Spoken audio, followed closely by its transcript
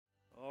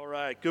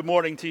right, good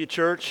morning to you,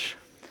 church.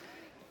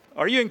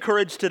 Are you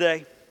encouraged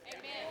today?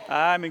 Amen.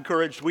 I'm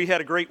encouraged. We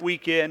had a great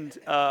weekend.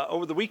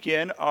 Over the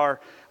weekend,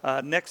 our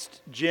next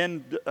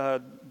gen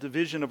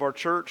division of our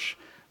church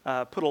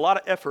put a lot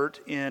of effort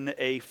in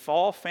a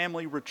fall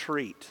family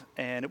retreat.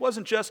 And it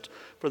wasn't just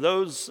for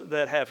those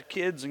that have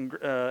kids and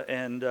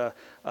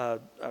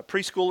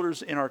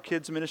preschoolers in our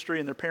kids ministry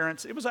and their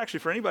parents. It was actually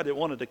for anybody that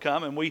wanted to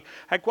come. And we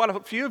had quite a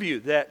few of you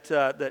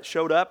that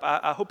showed up.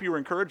 I hope you were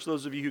encouraged,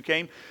 those of you who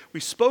came. We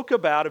spoke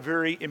about a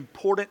very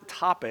important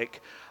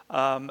topic.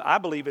 I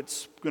believe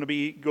it's going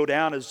to go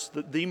down as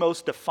the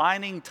most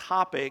defining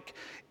topic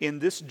in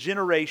this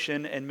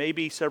generation and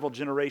maybe several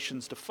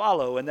generations to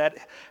follow, and that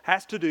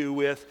has to do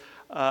with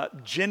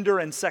gender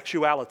and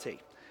sexuality.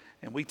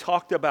 And we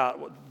talked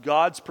about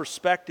God's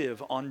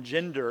perspective on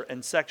gender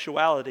and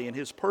sexuality and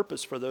His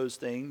purpose for those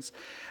things.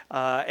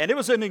 And it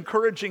was an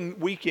encouraging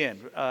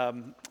weekend.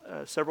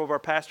 Several of our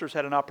pastors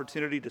had an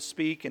opportunity to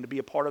speak and to be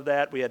a part of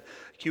that. We had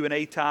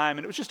Q&A time,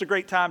 and it was just a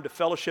great time to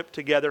fellowship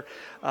together.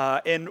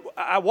 And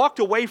I walked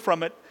away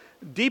from it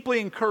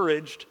deeply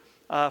encouraged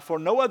for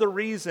no other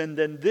reason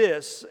than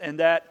this, and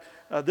that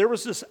there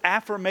was this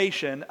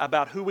affirmation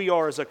about who we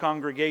are as a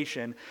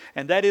congregation,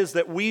 and that is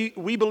that we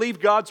believe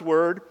God's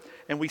Word,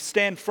 and we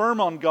stand firm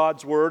on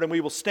God's Word, and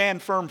we will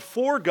stand firm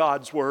for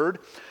God's Word,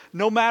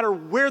 no matter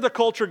where the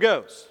culture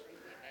goes.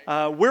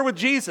 We're with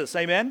Jesus,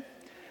 amen?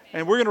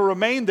 And we're going to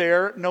remain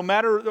there no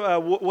matter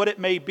what it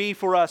may be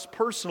for us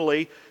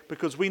personally,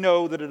 because we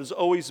know that it is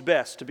always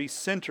best to be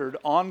centered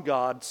on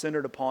God,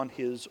 centered upon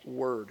His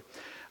Word.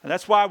 And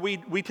that's why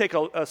we take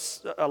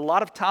a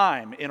lot of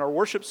time in our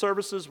worship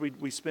services.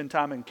 We spend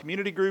time in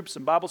community groups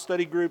and Bible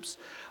study groups.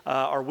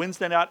 Our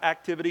Wednesday night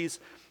activities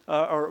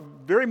are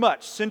very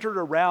much centered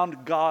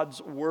around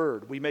God's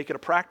Word. We make it a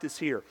practice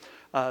here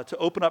to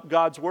open up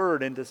God's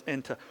Word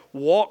and to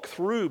walk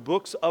through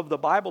books of the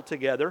Bible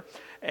together.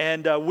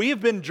 And we have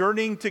been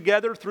journeying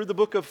together through the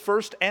book of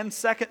 1st and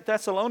 2nd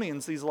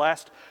Thessalonians these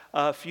last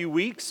few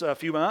weeks, a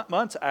few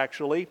months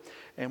actually.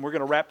 And we're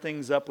going to wrap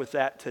things up with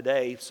that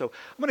today. So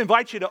I'm going to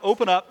invite you to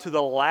open up to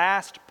the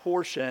last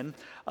portion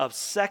of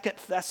 2nd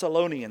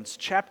Thessalonians.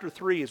 Chapter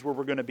 3 is where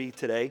we're going to be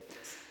today,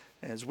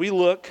 as we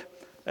look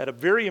at a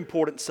very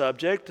important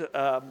subject,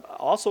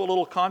 also a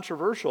little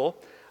controversial.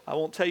 I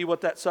won't tell you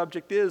what that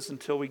subject is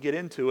until we get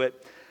into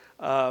it.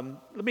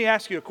 Let me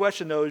ask you a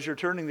question, though, as you're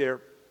turning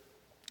there.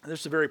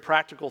 This is a very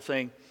practical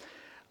thing.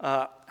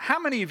 How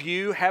many of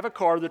you have a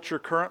car that you're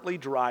currently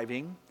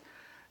driving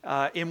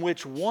in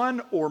which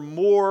one or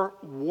more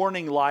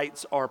warning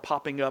lights are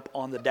popping up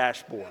on the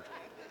dashboard?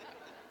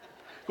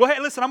 Go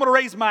ahead, listen, I'm going to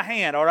raise my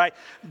hand, all right?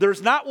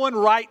 There's not one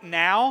right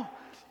now,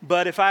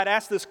 but if I had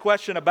asked this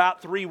question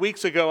about 3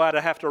 weeks ago, I'd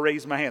have to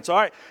raise my hand. So, all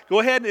right, go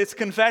ahead. It's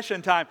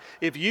confession time.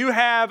 If you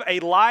have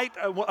a light,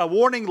 a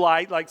warning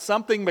light, like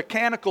something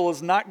mechanical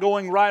is not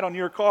going right on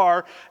your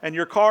car, and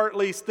your car at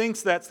least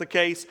thinks that's the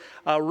case,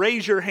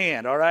 raise your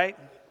hand, all right?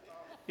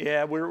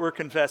 Yeah, we're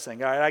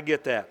confessing. All right, I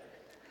get that.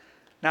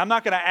 Now, I'm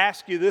not going to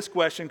ask you this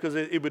question because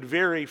it would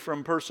vary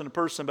from person to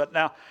person, but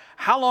now,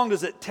 how long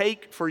does it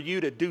take for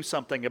you to do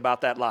something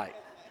about that light?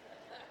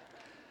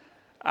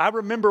 I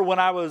remember when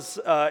I was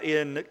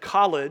in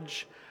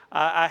college,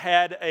 I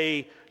had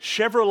a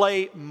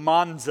Chevrolet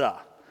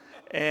Monza,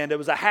 and it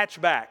was a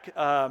hatchback.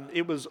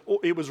 It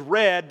was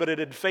red, but it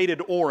had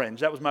faded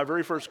orange. That was my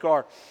very first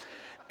car.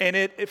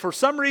 And for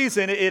some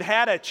reason, it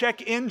had a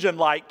check engine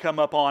light come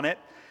up on it.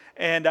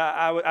 And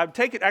I'd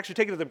take it to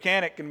the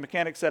mechanic, and the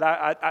mechanic said,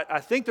 I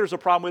think there's a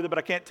problem with it, but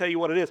I can't tell you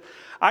what it is.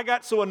 I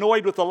got so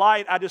annoyed with the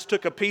light, I just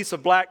took a piece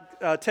of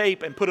black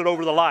tape and put it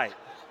over the light.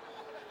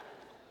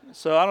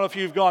 So I don't know if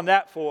you've gone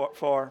that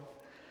far.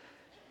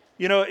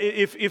 You know,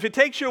 if it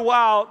takes you a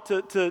while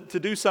to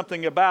do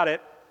something about it,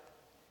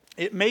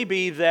 it may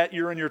be that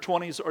you're in your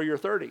 20s or your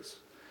 30s.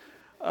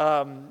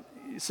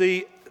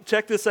 See,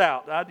 check this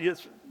out.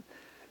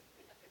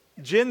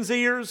 Gen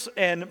Zers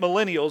and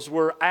millennials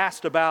were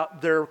asked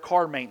about their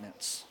car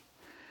maintenance.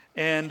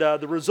 And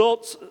the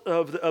results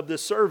of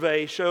this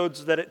survey showed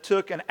that it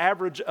took an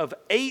average of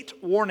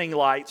 8 warning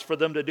lights for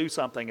them to do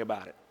something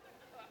about it.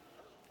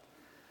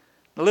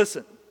 Now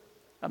listen,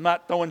 I'm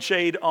not throwing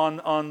shade on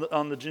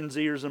the Gen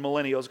Zers and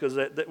millennials, because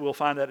we'll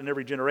find that in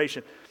every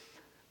generation.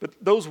 But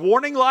those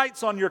warning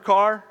lights on your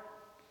car,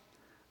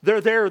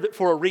 they're there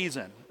for a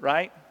reason,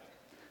 right?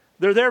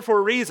 They're there for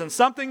a reason.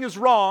 Something is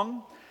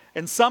wrong,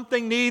 and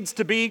something needs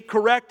to be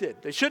corrected.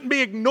 They shouldn't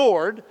be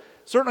ignored,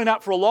 certainly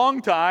not for a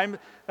long time.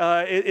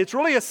 It's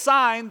really a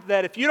sign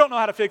that if you don't know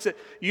how to fix it,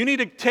 you need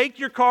to take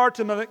your car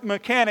to the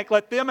mechanic,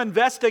 let them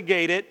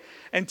investigate it,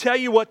 and tell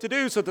you what to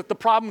do so that the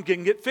problem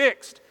can get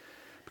fixed.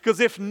 Because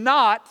if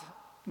not,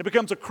 it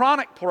becomes a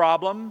chronic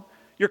problem,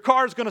 your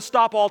car is going to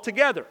stop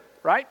altogether,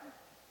 right?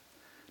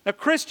 Now,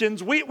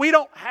 Christians, we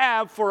don't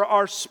have, for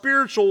our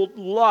spiritual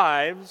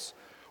lives,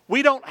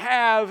 we don't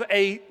have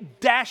a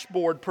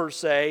dashboard per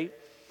se,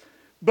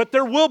 but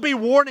there will be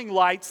warning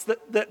lights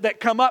that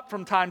come up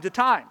from time to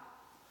time.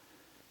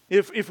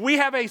 If we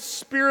have a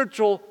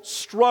spiritual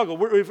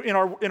struggle, in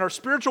our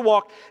spiritual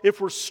walk, if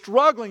we're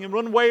struggling in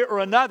one way or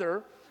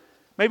another,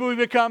 maybe we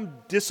become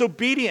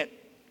disobedient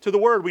to the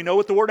Word. We know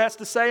what the Word has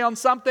to say on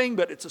something,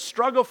 but it's a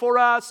struggle for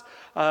us.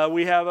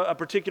 We have a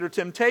particular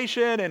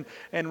temptation,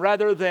 and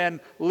rather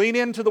than lean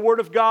into the Word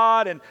of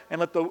God and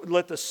let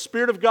the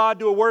Spirit of God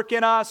do a work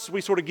in us,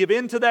 we sort of give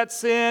in to that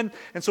sin,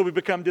 and so we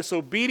become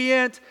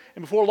disobedient,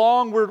 and before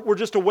long, we're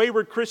just a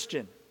wayward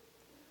Christian.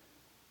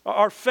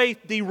 Our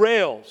faith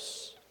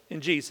derails in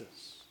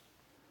Jesus.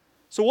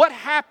 So what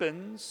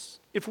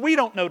happens if we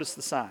don't notice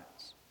the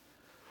signs?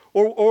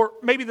 Or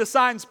maybe the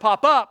signs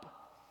pop up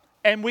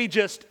and we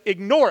just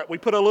ignore it. We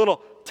put a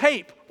little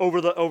tape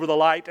over the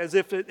light as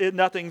if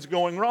nothing's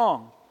going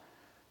wrong.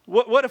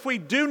 What if we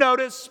do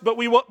notice but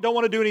we don't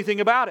want to do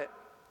anything about it?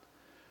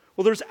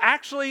 Well, there's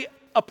actually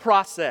a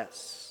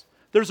process.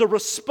 There's a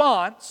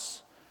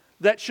response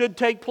that should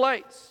take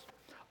place.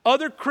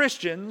 Other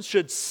Christians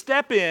should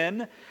step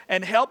in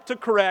and help to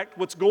correct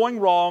what's going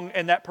wrong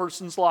in that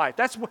person's life.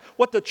 That's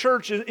what the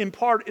church in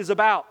part is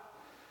about.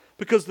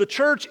 Because the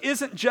church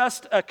isn't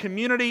just a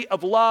community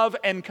of love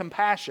and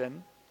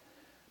compassion,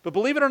 but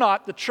believe it or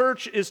not, the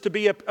church is to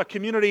be a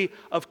community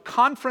of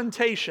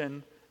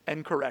confrontation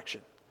and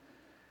correction.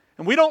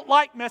 And we don't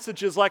like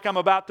messages like I'm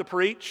about to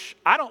preach.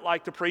 I don't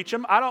like to preach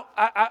them.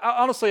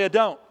 Honestly, I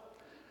don't.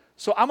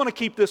 So I'm going to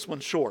keep this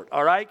one short,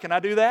 all right? Can I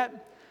do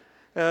that?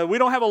 We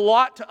don't have a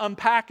lot to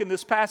unpack in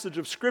this passage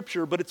of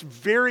Scripture, but it's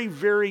very,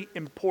 very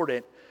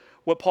important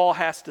what Paul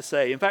has to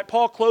say. In fact,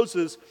 Paul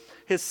closes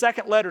his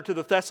second letter to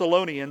the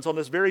Thessalonians on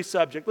this very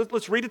subject.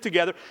 Let's read it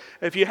together.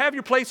 If you have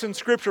your place in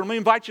Scripture, let me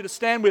invite you to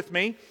stand with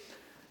me.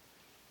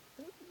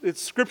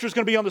 Scripture is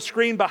going to be on the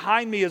screen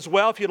behind me as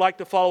well if you'd like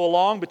to follow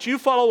along. But you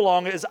follow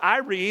along as I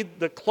read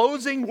the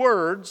closing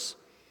words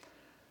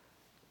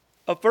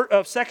of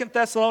 2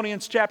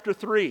 Thessalonians chapter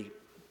 3.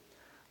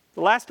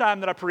 The last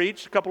time that I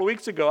preached, a couple of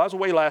weeks ago, I was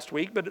away last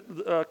week, but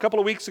a couple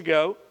of weeks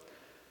ago,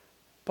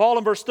 Paul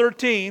in verse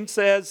 13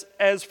 says,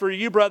 "As for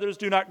you, brothers,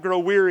 do not grow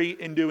weary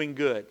in doing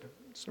good."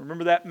 So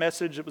remember that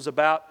message? It was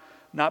about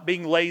not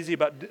being lazy,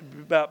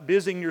 about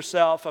busying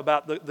yourself,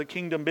 about the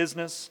kingdom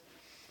business.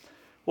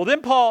 Well,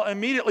 then Paul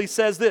immediately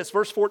says this,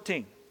 verse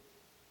 14.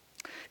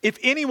 "If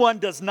anyone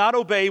does not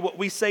obey what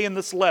we say in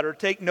this letter,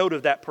 take note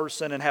of that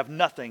person and have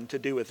nothing to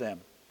do with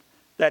them,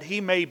 that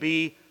he may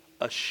be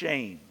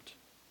ashamed.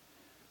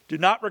 Do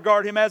not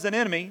regard him as an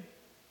enemy,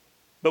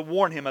 but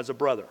warn him as a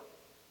brother.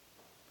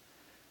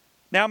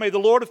 Now may the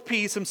Lord of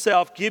peace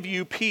himself give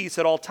you peace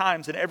at all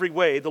times in every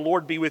way. The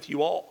Lord be with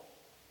you all.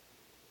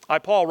 I,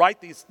 Paul,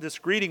 write this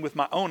greeting with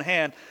my own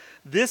hand.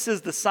 This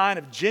is the sign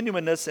of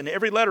genuineness in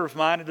every letter of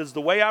mine. It is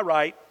the way I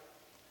write.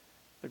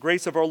 The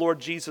grace of our Lord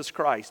Jesus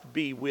Christ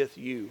be with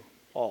you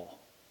all."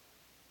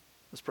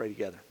 Let's pray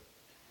together.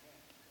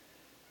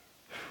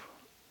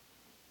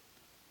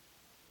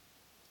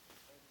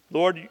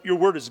 Lord, your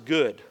word is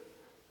good.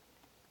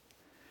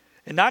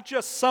 And not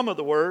just some of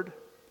the word,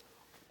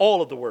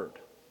 all of the word.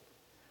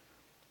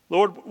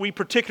 Lord, we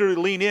particularly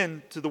lean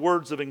in to the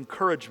words of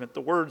encouragement,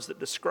 the words that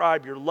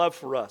describe your love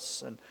for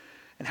us and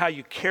how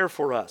you care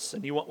for us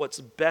and you want what's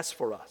best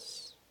for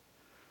us.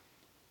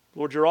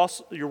 Lord,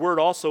 your word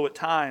also at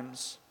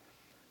times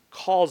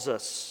calls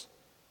us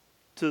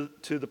to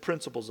the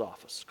principal's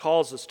office,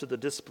 calls us to the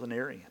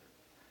disciplinarian,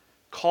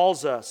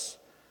 calls us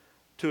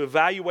to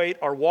evaluate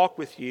our walk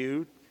with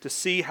you, to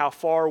see how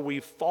far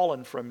we've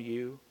fallen from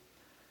you,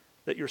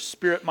 that your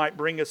Spirit might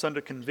bring us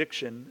under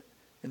conviction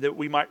and that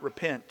we might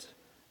repent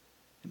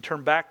and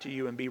turn back to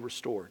you and be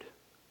restored.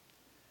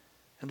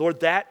 And Lord,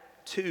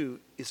 that too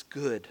is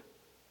good.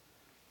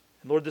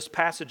 And Lord, this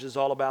passage is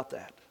all about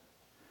that.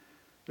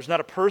 There's not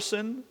a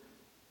person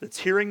that's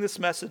hearing this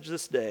message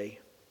this day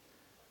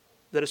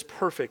that is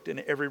perfect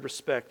in every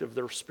respect of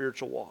their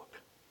spiritual walk.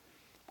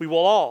 We will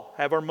all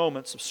have our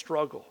moments of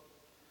struggle.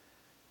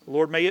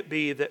 Lord, may it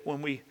be that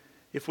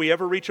if we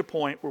ever reach a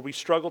point where we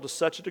struggle to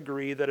such a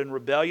degree that in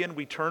rebellion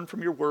we turn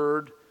from your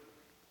word,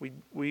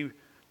 we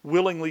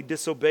willingly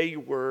disobey your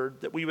word,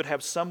 that we would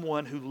have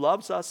someone who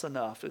loves us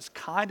enough, is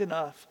kind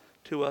enough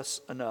to us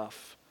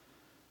enough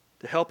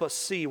to help us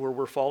see where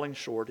we're falling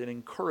short and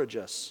encourage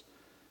us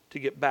to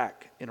get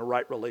back in a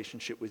right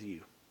relationship with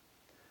you.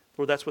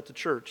 Lord, that's what the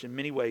church in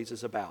many ways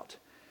is about.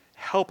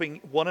 Helping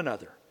one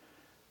another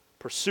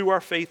pursue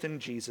our faith in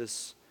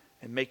Jesus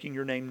and making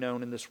your name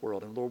known in this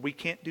world. And Lord, we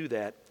can't do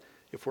that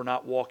if we're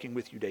not walking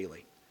with you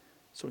daily.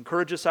 So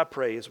encourage us, I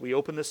pray, as we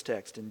open this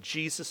text. In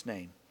Jesus'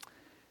 name,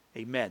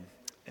 amen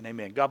and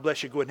amen. God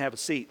bless you. Go ahead and have a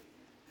seat.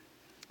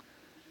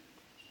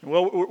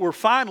 Well, we're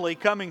finally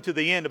coming to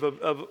the end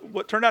of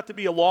what turned out to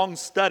be a long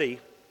study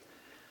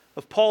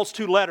of Paul's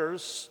two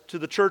letters to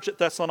the church at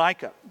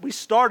Thessalonica. We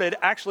started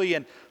actually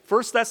in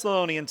 1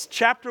 Thessalonians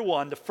chapter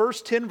 1, the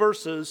first 10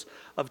 verses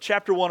of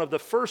chapter 1 of the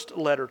first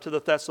letter to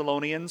the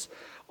Thessalonians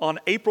on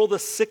April the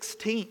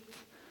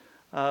 16th.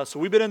 So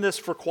we've been in this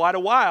for quite a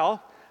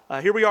while.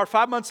 Here we are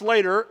 5 months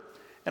later,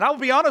 and I will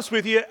be honest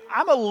with you,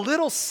 I'm a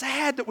little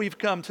sad that we've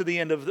come to the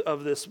end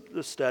of this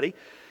study.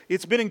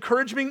 It's been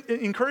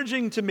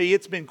encouraging to me.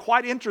 It's been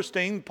quite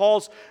interesting.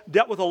 Paul's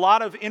dealt with a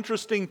lot of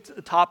interesting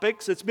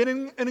topics. It's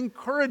been an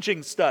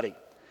encouraging study.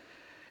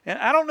 And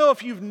I don't know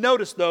if you've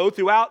noticed, though,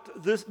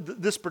 throughout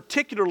this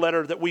particular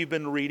letter that we've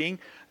been reading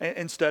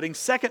and studying,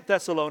 2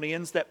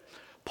 Thessalonians, that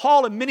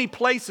Paul in many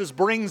places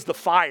brings the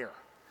fire.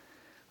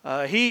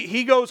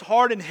 He goes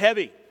hard and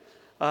heavy.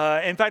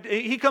 In fact,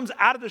 he comes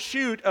out of the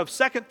chute of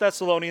 2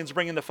 Thessalonians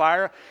bringing the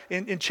fire.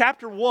 In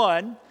chapter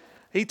 1,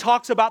 he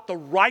talks about the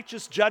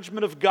righteous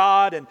judgment of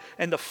God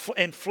and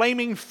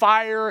flaming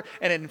fire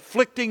and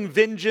inflicting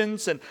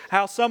vengeance and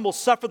how some will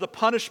suffer the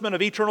punishment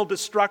of eternal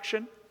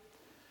destruction.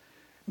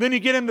 Then you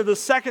get into the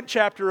second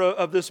chapter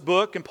of this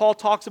book, and Paul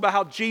talks about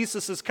how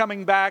Jesus is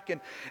coming back and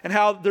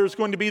how there's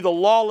going to be the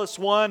lawless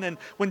one, and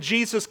when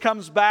Jesus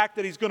comes back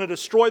that he's going to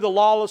destroy the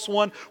lawless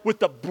one with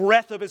the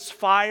breath of his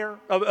fire,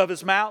 of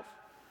his mouth.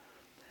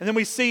 And then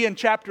we see in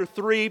chapter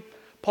 3,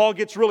 Paul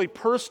gets really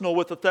personal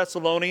with the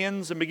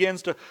Thessalonians and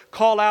begins to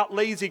call out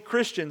lazy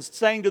Christians,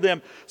 saying to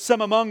them, "Some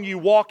among you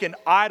walk in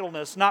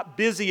idleness, not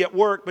busy at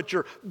work, but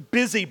you're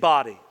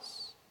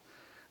busybodies."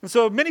 And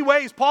so in many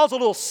ways, Paul's a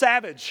little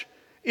savage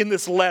in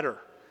this letter.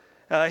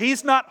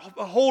 He's not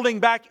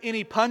holding back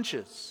any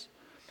punches.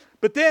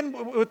 But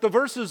then with the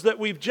verses that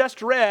we've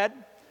just read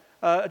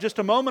just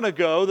a moment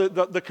ago,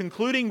 the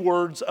concluding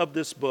words of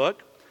this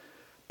book,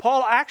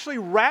 Paul actually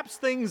wraps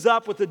things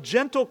up with a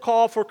gentle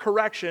call for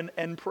correction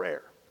and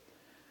prayer.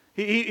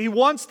 He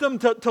wants them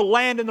to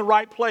land in the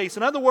right place.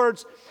 In other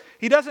words,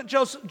 he doesn't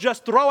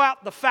just throw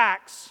out the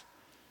facts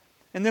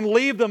and then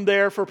leave them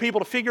there for people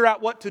to figure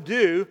out what to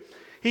do.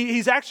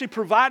 He's actually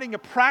providing a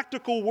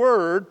practical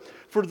word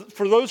for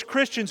those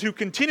Christians who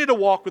continue to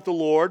walk with the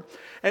Lord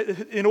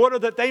in order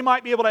that they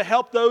might be able to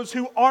help those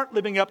who aren't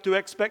living up to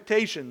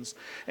expectations,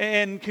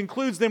 and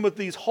concludes them with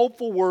these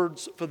hopeful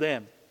words for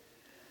them.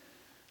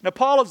 Now,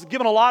 Paul has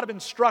given a lot of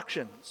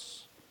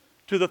instructions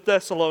to the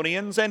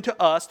Thessalonians and to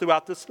us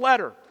throughout this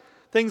letter.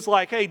 Things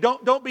like, hey,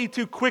 don't be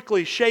too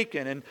quickly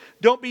shaken, and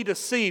don't be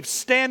deceived.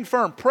 Stand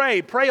firm.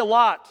 Pray a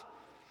lot.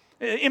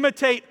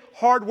 Imitate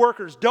hard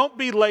workers. Don't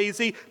be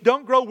lazy.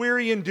 Don't grow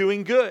weary in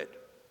doing good.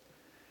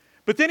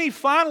 But then he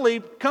finally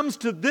comes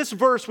to this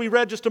verse we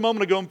read just a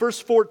moment ago in verse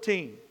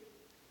 14.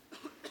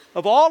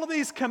 Of all of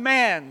these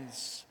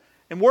commands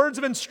and words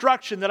of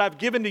instruction that I've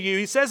given to you,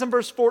 he says in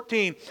verse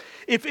 14,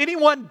 if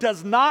anyone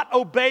does not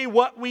obey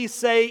what we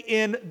say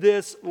in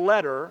this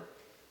letter,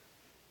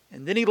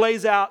 and then he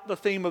lays out the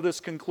theme of this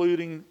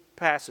concluding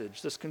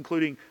passage, this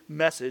concluding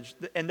message,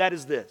 and that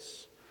is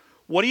this.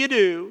 What do you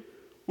do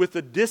with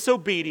the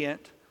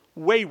disobedient,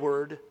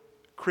 wayward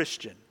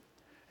Christian?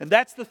 And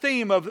that's the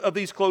theme of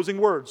these closing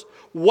words.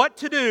 What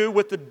to do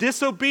with the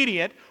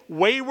disobedient,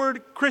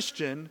 wayward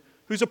Christian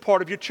who's a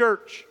part of your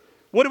church?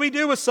 What do we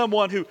do with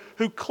someone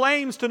who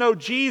claims to know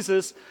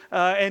Jesus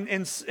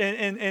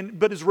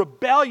but is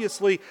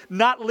rebelliously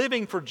not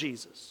living for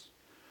Jesus?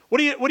 What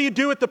do you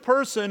do with the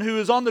person who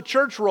is on the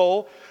church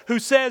roll who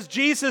says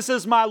Jesus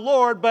is my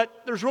Lord,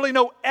 but there's really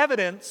no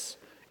evidence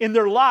in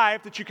their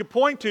life that you could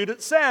point to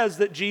that says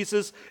that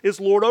Jesus is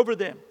Lord over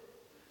them?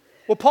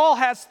 Well, Paul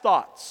has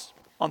thoughts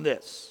on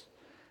this.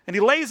 And he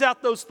lays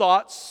out those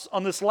thoughts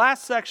on this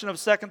last section of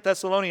 2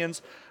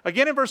 Thessalonians,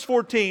 again in verse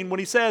 14, when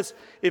he says,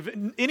 if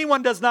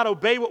anyone does not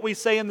obey what we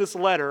say in this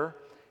letter,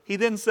 he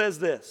then says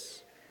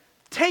this,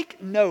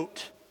 take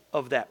note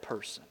of that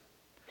person.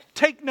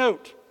 Take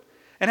note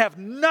and have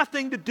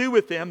nothing to do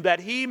with him,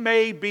 that he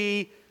may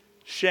be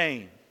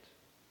shamed.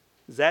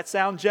 Does that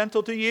sound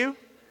gentle to you?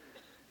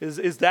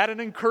 Is that an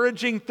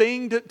encouraging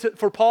thing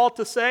for Paul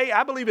to say?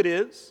 I believe it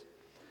is.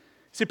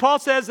 See, Paul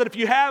says that if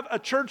you have a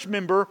church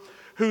member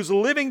who's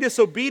living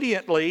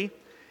disobediently,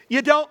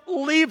 you don't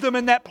leave them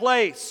in that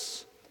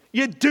place.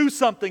 You do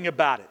something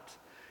about it.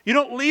 You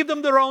don't leave them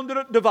to their own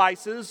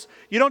devices.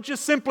 You don't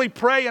just simply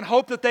pray and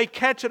hope that they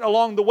catch it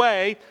along the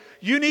way.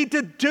 You need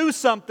to do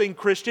something,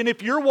 Christian.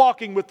 If you're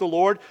walking with the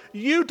Lord,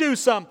 you do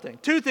something.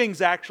 Two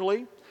things,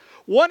 actually.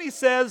 One, he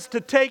says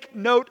to take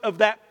note of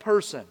that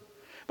person.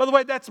 By the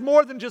way, that's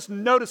more than just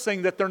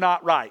noticing that they're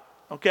not right,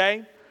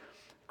 okay?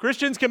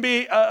 Christians can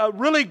be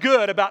really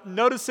good about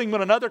noticing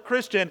when another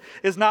Christian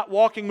is not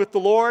walking with the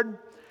Lord.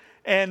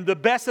 And the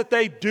best that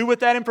they do with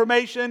that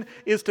information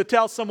is to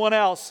tell someone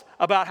else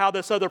about how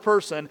this other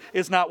person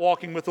is not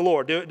walking with the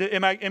Lord.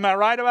 Am I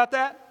right about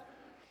that?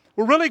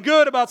 We're really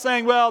good about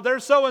saying, well, they're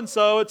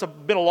so-and-so. It's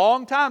been a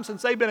long time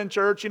since they've been in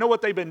church. You know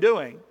what they've been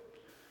doing?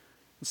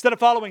 Instead of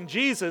following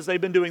Jesus,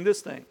 they've been doing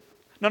this thing.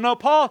 No,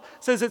 Paul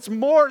says it's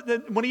more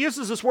than, when he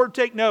uses this word,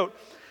 take note,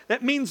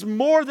 that means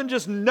more than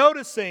just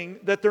noticing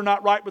that they're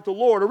not right with the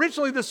Lord.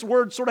 Originally, this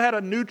word sort of had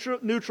a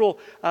neutral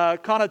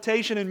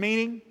connotation and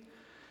meaning.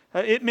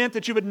 It meant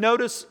that you would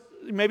notice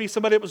maybe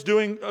somebody that was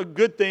doing a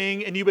good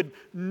thing, and you would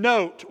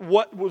note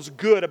what was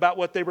good about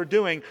what they were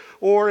doing.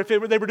 Or if they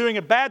were doing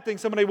a bad thing,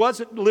 somebody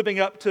wasn't living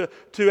up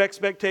to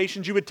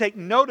expectations, you would take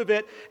note of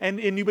it, and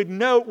you would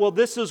note, well,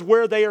 this is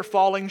where they are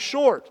falling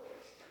short.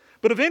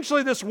 But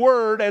eventually this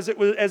word, as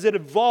it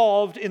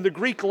evolved in the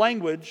Greek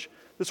language,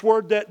 this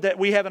word that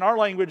we have in our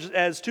language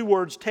as two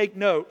words, take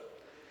note,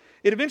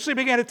 It eventually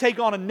began to take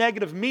on a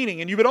negative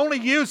meaning, and you would only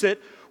use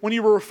it when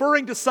you were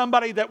referring to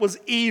somebody that was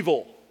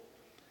evil.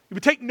 You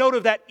would take note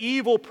of that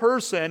evil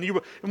person,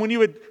 and when you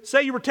would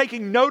say you were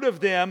taking note of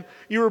them,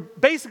 you were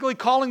basically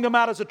calling them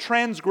out as a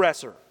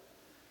transgressor.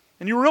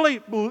 And you're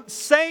really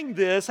saying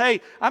this,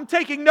 hey, I'm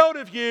taking note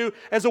of you,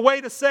 as a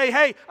way to say,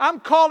 hey, I'm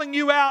calling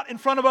you out in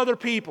front of other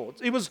people.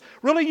 It was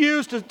really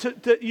used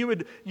you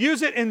would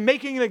use it in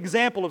making an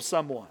example of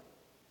someone.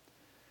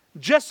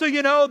 Just so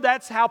you know,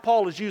 that's how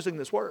Paul is using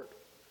this word.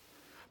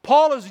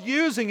 Paul is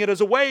using it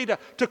as a way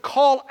to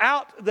call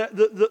out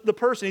the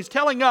person. He's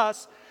telling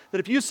us that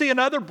if you see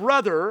another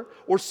brother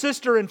or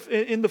sister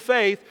in the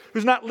faith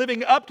who's not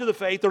living up to the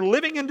faith, they're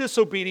living in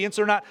disobedience,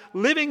 they're not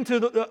living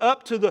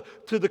up to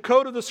the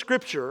code of the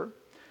Scripture,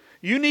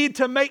 you need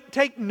to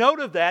take note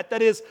of that.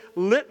 That is,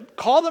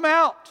 call them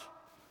out.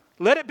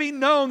 Let it be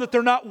known that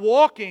they're not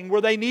walking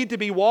where they need to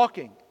be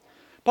walking.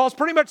 Paul's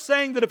pretty much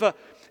saying that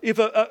if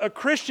a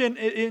Christian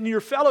in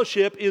your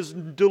fellowship is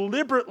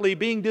deliberately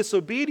being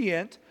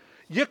disobedient,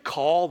 you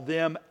call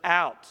them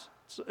out.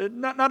 It's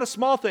not a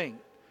small thing.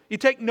 You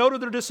take note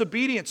of their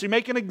disobedience. You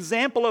make an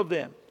example of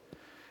them.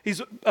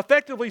 He's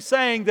effectively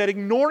saying that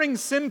ignoring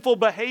sinful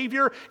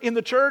behavior in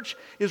the church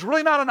is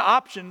really not an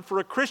option for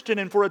a Christian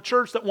and for a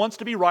church that wants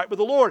to be right with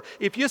the Lord.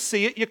 If you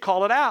see it, you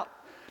call it out.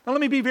 Now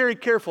let me be very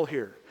careful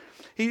here.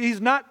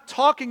 He's not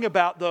talking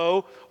about,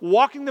 though,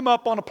 walking them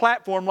up on a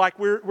platform like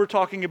we're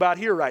talking about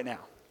here right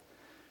now.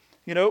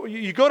 You know,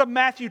 you go to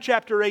Matthew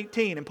chapter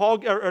 18,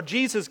 and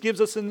Jesus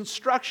gives us an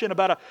instruction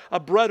about a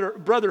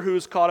brother who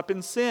is caught up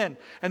in sin.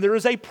 And there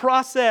is a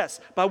process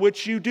by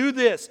which you do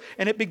this.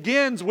 And it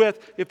begins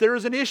with, if there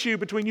is an issue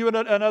between you and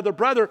another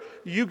brother,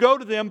 you go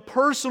to them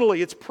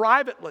personally. It's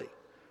privately.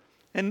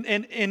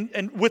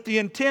 And with the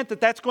intent that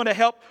that's going to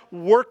help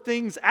work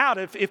things out.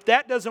 If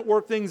that doesn't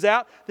work things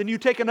out, then you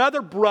take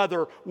another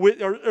brother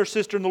or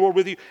sister in the Lord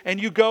with you, and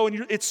you go,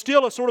 and it's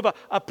still a sort of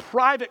a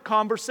private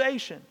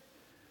conversation.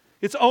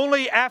 It's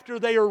only after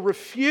they are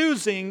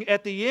refusing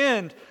at the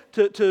end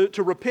to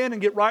repent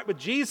and get right with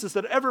Jesus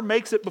that it ever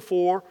makes it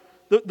before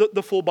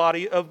the full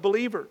body of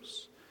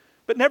believers.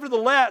 But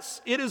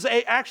nevertheless, it is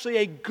actually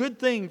a good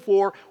thing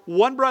for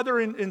one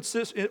brother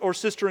or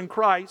sister in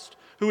Christ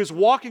who is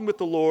walking with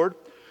the Lord,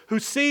 who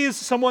sees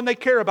someone they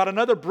care about,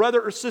 another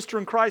brother or sister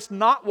in Christ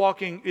not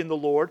walking in the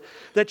Lord,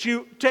 that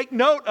you take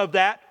note of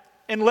that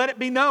and let it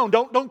be known.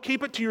 Don't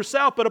keep it to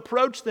yourself, but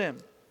approach them.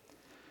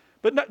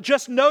 But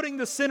just noting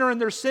the sinner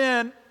and their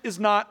sin is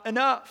not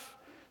enough.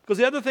 Because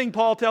the other thing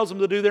Paul tells them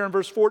to do there in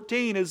verse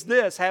 14 is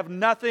this: have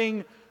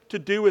nothing to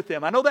do with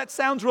them. I know that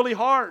sounds really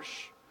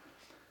harsh,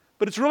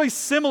 but it's really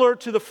similar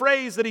to the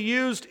phrase that he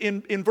used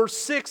in verse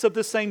 6 of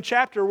this same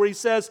chapter, where he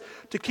says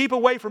to keep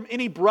away from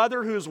any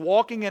brother who is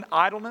walking in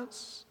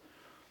idleness.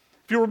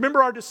 If you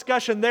remember our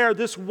discussion there,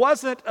 this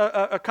wasn't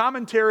a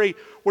commentary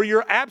where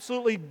you're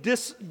absolutely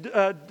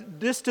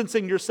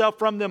distancing yourself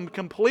from them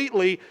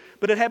completely,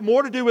 but it had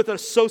more to do with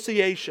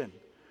association.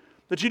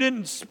 That you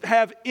didn't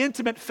have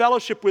intimate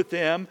fellowship with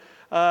them.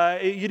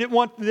 You didn't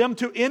want them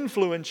to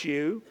influence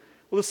you.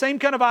 Well, the same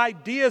kind of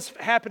idea is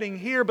happening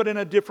here, but in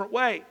a different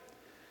way.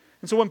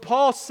 And so when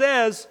Paul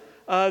says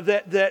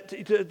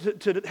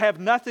to have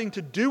nothing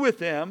to do with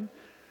them,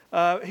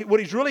 what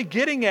he's really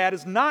getting at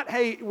is not,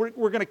 hey, we're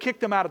going to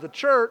kick them out of the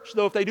church,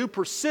 though if they do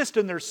persist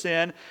in their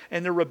sin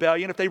and their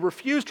rebellion, if they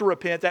refuse to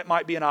repent, that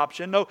might be an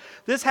option. No,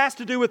 this has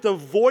to do with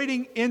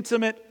avoiding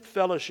intimate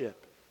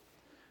fellowship.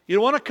 You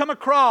don't want to come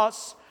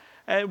across,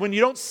 when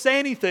you don't say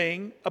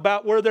anything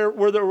about where they're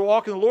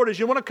walking the Lord is,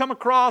 you want to come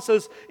across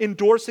as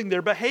endorsing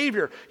their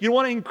behavior. You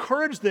want to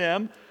encourage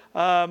them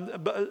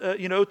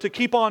to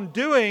keep on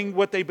doing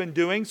what they've been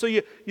doing, so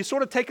you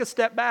sort of take a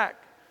step back.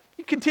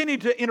 You continue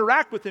to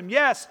interact with them,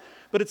 yes,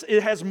 but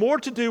it has more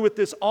to do with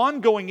this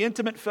ongoing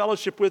intimate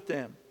fellowship with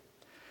them.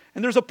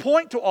 And there's a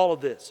point to all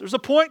of this. There's a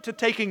point to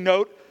taking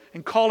note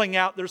and calling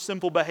out their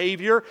sinful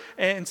behavior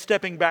and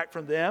stepping back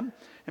from them.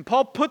 And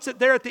Paul puts it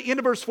there at the end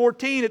of verse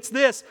 14. It's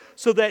this: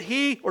 so that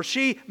he or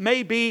she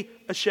may be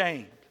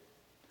ashamed.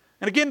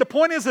 And again, the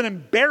point isn't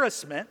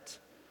embarrassment.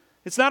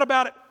 It's not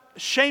about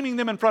shaming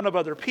them in front of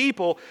other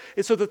people.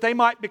 It's so that they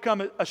might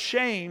become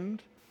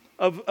ashamed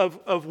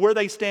of where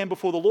they stand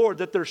before the Lord,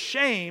 that their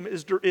shame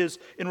is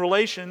in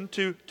relation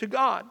to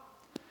God.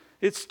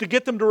 It's to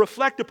get them to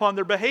reflect upon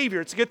their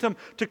behavior. It's to get them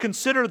to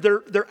consider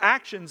their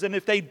actions. And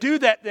if they do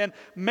that, then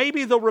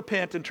maybe they'll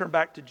repent and turn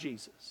back to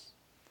Jesus.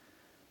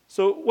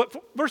 So what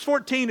verse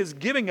 14 is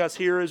giving us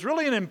here is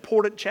really an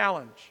important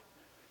challenge.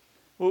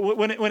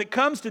 When it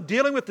comes to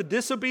dealing with the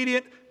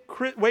disobedient,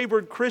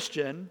 wayward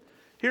Christian,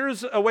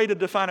 here's a way to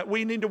define it.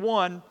 We need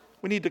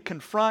to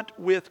confront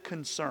with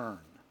concern.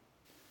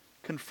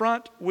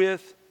 Confront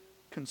with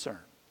concern.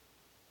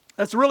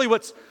 That's really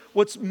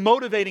what's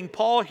motivating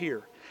Paul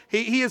here.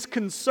 He is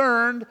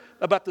concerned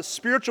about the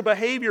spiritual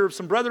behavior of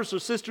some brothers or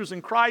sisters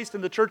in Christ in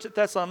the church at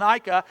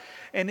Thessalonica.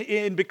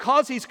 And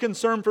because he's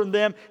concerned for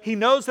them, he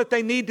knows that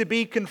they need to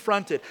be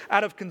confronted.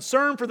 Out of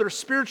concern for their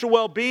spiritual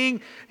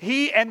well-being,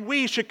 he and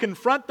we should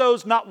confront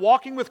those not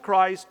walking with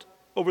Christ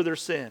over their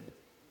sin.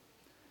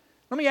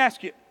 Let me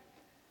ask you,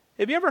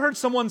 Have you ever heard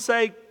someone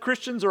say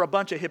Christians are a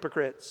bunch of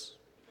hypocrites?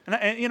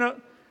 And you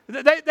know,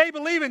 they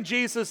believe in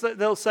Jesus,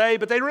 they'll say,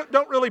 but they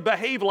don't really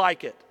behave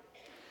like it.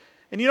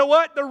 And you know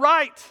what? They're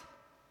right.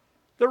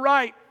 They're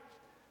right.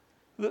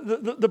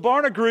 The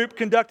Barna Group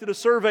conducted a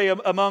survey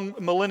among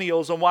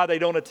millennials on why they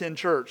don't attend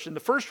church. And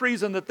the first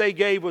reason that they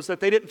gave was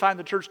that they didn't find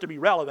the church to be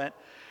relevant.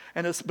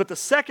 But the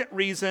second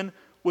reason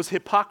was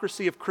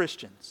hypocrisy of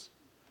Christians,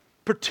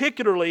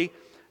 particularly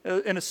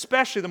and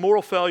especially the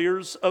moral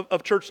failures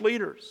of church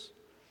leaders.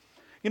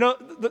 You know,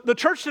 the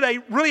church today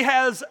really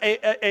has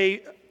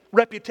a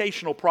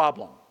reputational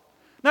problem.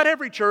 Not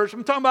every church.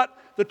 I'm talking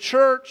about the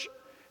church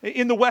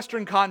in the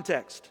Western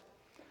context.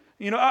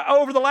 You know,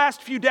 over the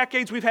last few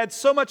decades, we've had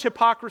so much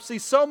hypocrisy,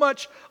 so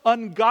much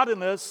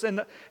ungodliness,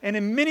 and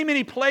in many,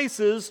 many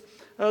places,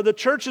 the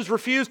church has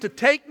refused to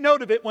take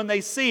note of it when they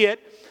see it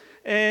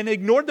and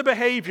ignored the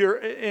behavior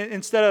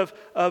instead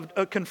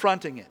of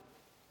confronting it.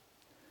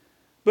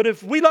 But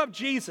if we love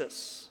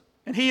Jesus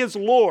and He is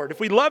Lord,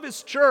 if we love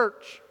His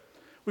church,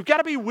 we've got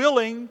to be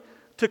willing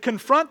to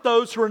confront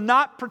those who are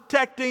not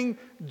protecting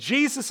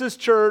Jesus'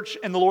 church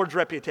and the Lord's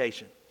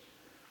reputation.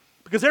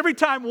 Because every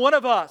time one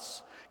of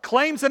us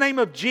claims the name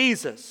of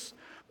Jesus,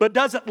 but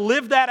doesn't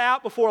live that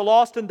out before a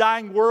lost and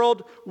dying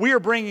world, we are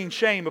bringing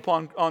shame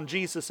on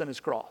Jesus and His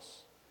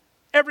cross.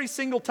 Every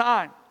single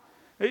time.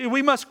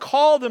 We must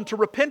call them to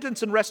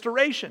repentance and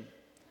restoration.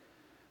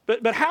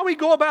 But how we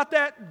go about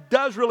that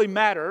does really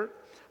matter.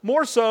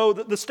 More so,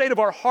 the state of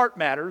our heart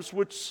matters,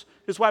 which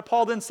is why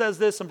Paul then says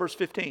this in verse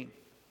 15.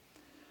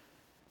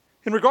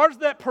 In regards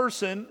to that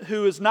person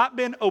who has not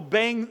been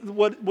obeying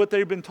what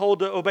they've been told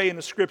to obey in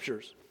the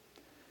Scriptures,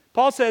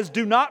 Paul says,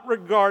 do not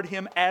regard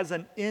him as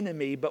an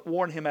enemy, but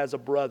warn him as a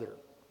brother.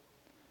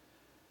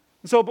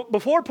 And so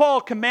before Paul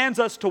commands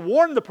us to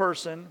warn the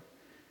person,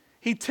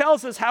 he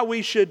tells us how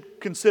we should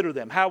consider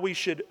them, how we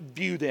should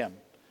view them.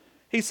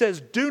 He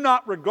says, do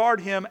not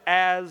regard him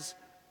as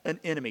an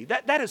enemy.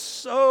 That is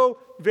so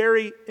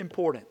very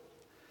important.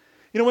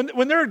 You know,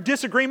 when there are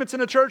disagreements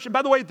in a church, and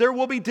by the way, there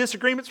will be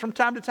disagreements from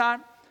time to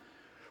time.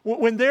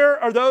 When there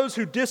are those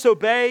who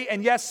disobey,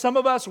 and yes, some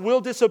of us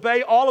will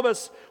disobey, all of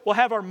us will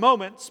have our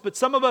moments, but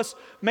some of us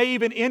may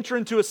even enter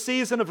into a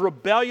season of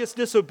rebellious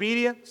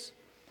disobedience.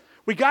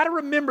 We got to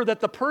remember that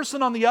the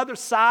person on the other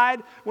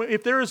side,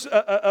 if there's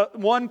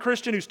one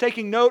Christian who's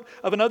taking note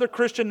of another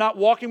Christian not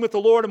walking with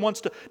the Lord and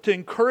wants to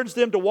encourage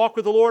them to walk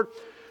with the Lord,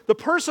 the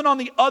person on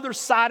the other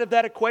side of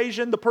that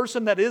equation, the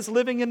person that is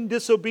living in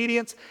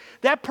disobedience,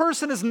 that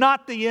person is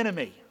not the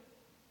enemy.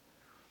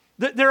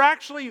 They're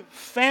actually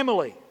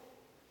family.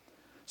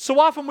 So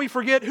often we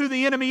forget who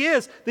the enemy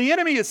is. The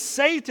enemy is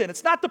Satan.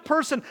 It's not the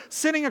person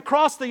sitting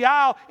across the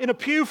aisle in a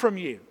pew from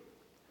you.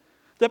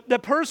 The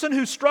person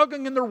who's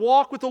struggling in their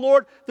walk with the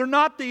Lord, they're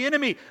not the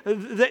enemy.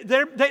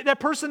 That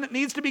person that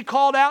needs to be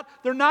called out,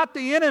 they're not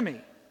the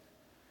enemy.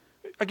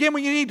 Again,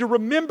 we need to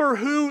remember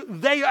who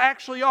they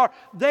actually are.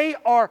 They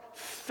are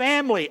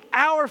family,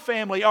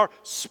 our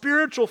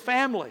spiritual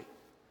family.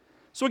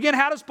 So again,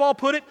 how does Paul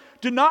put it?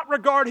 Do not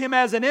regard him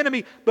as an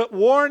enemy, but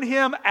warn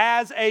him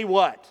as a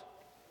what?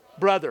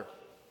 Brother.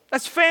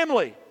 That's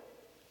family.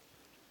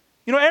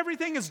 You know,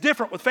 everything is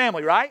different with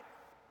family, right?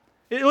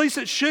 At least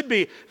it should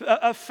be.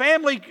 A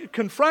family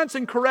confronts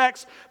and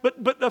corrects,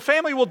 but the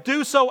family will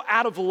do so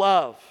out of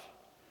love.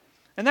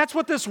 And that's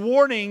what this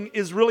warning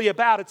is really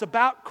about. It's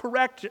about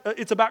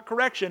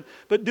correction,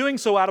 but doing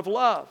so out of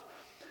love.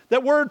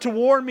 That word to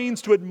warn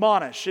means to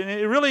admonish, and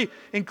it really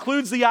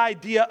includes the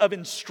idea of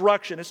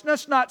instruction. It's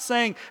just not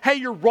saying, hey,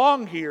 you're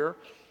wrong here,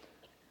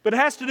 but it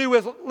has to do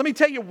with, let me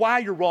tell you why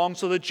you're wrong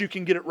so that you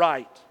can get it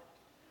right.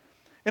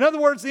 In other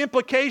words, the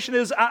implication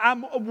is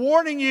I'm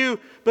warning you,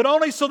 but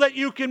only so that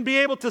you can be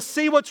able to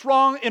see what's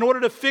wrong in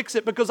order to fix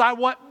it, because I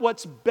want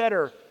what's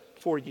better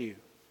for you.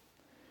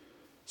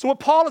 So what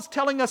Paul is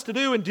telling us to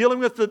do in dealing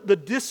with the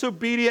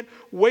disobedient,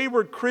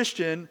 wayward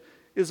Christian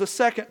is a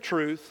second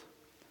truth,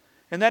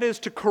 and that is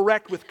to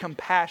correct with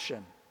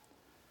compassion.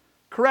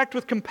 Correct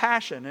with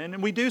compassion,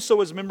 and we do so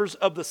as members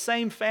of the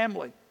same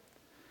family.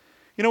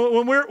 You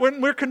know,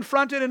 when we're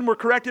confronted and we're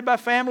corrected by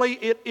family,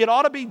 it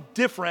ought to be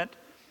different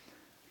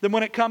than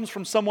when it comes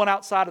from someone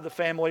outside of the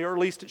family, or at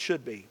least it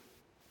should be.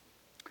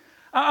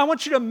 I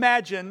want you to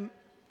imagine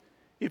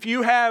if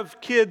you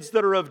have kids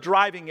that are of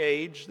driving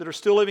age, that are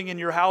still living in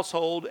your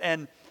household,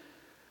 and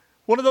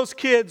one of those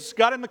kids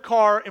got in the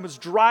car and was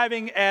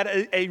driving at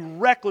a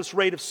reckless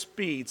rate of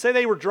speed. Say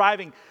they were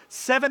driving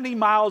 70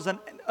 miles an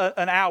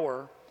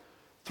hour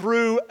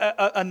through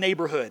a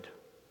neighborhood.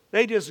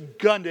 They just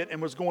gunned it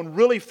and was going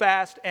really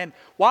fast. And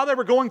while they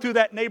were going through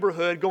that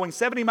neighborhood, going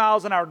 70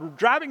 miles an hour,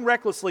 driving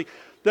recklessly,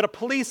 that a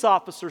police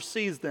officer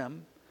sees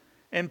them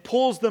and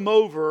pulls them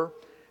over,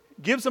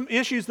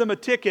 issues them a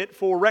ticket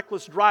for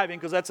reckless driving,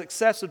 because that's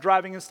excessive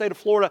driving in the state of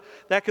Florida.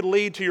 That could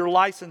lead to your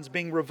license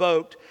being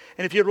revoked.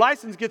 And if your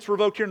license gets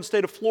revoked here in the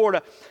state of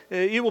Florida,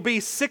 it will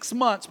be 6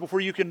 months before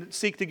you can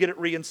seek to get it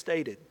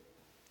reinstated.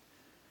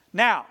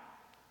 Now,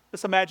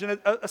 let's imagine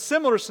a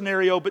similar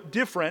scenario, but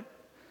different.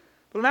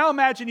 But now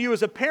imagine you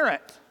as a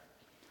parent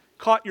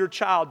caught your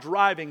child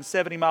driving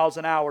 70 miles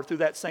an hour through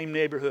that same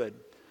neighborhood.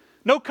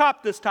 No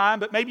cop this time,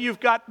 but maybe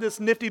you've got this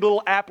nifty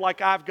little app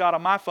like I've got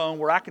on my phone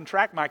where I can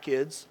track my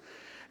kids,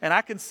 and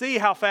I can see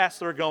how fast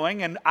they're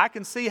going, and I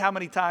can see how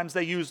many times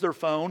they use their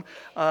phone,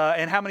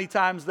 and how many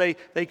times they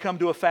come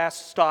to a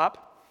fast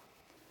stop.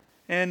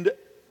 And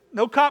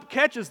no cop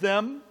catches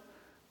them,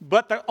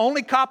 but the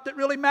only cop that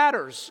really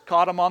matters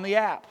caught them on the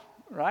app,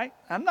 right?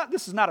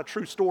 This is not a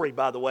true story,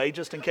 by the way,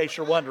 just in case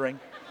you're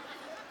wondering.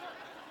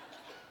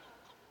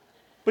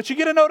 But you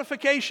get a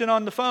notification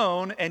on the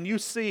phone and you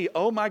see,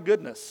 oh my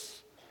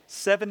goodness,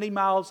 70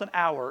 miles an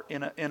hour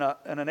in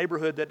a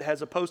neighborhood that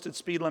has a posted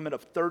speed limit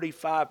of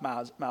 35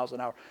 miles an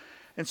hour.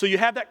 And so you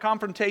have that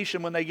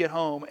confrontation when they get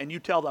home and you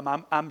tell them,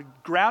 I'm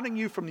grounding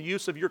you from the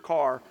use of your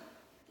car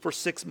for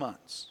 6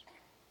 months.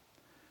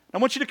 I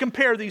want you to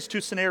compare these two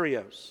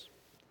scenarios,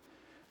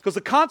 because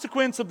the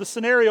consequence of the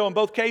scenario in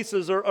both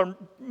cases are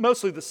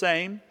mostly the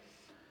same.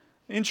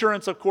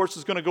 Insurance, of course,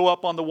 is going to go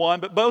up on the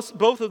one, but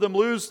both of them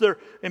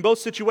in both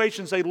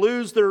situations, they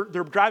lose their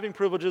driving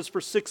privileges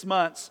for 6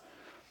 months.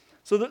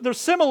 So they're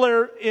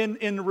similar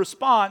in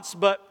response,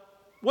 but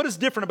what is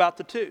different about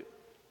the two?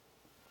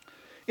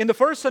 In the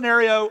first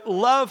scenario,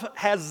 love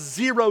has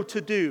zero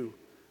to do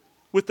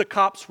with the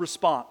cop's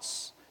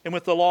response and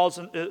with the law's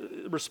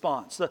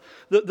response.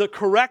 The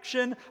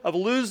correction of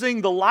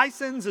losing the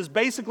license is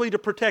basically to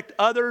protect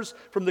others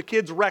from the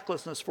kid's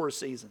recklessness for a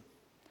season.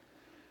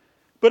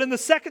 But in the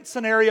second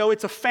scenario,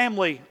 it's a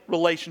family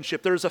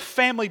relationship. There's a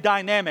family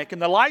dynamic,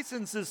 and the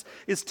license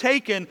is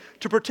taken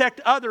to protect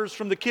others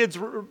from the kid's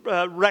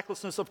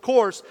recklessness, of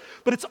course,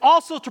 but it's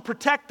also to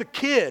protect the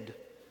kid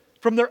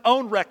from their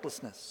own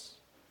recklessness.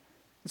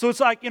 So it's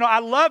like, I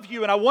love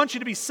you and I want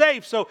you to be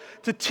safe, so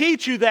to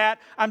teach you that,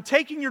 I'm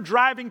taking your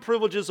driving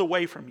privileges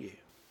away from you.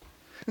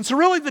 And so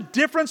really the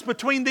difference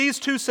between these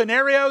two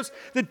scenarios,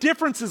 the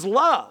difference is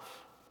love.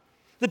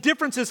 The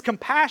difference is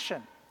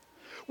compassion.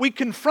 We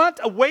confront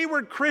a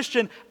wayward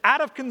Christian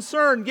out of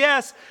concern,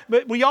 yes,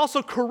 but we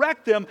also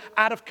correct them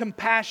out of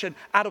compassion,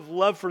 out of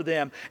love for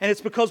them. And it's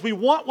because we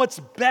want what's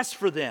best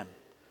for them.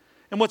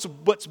 And what's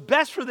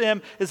best for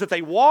them is that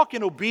they walk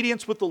in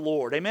obedience with the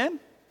Lord.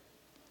 Amen?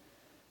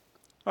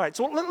 All right,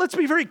 so let's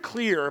be very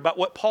clear about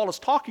what Paul is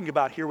talking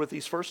about here with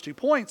these first 2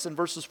 points in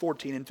verses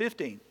 14 and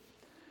 15.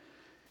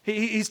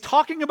 He's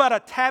talking about a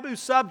taboo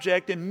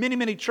subject in many,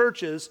 many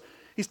churches.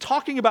 He's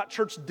talking about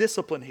church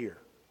discipline here.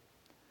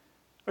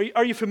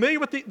 Are you familiar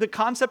with the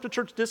concept of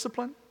church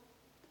discipline?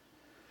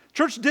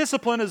 Church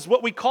discipline is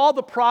what we call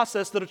the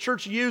process that a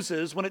church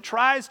uses when it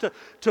tries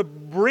to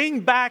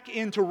bring back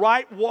into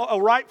a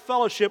right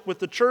fellowship with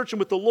the church and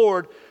with the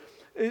Lord.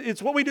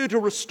 It's what we do to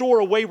restore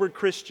a wayward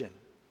Christian.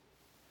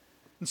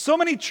 And so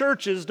many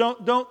churches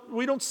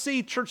we don't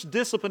see church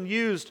discipline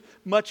used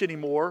much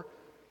anymore,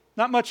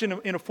 not much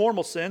in a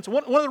formal sense.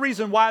 One of the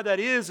reasons why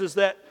that is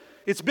that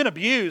it's been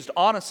abused,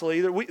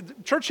 honestly.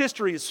 Church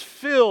history is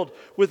filled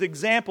with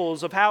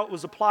examples of how it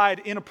was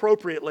applied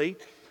inappropriately.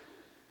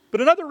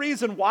 But another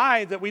reason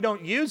why that we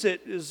don't use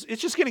it is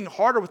it's just getting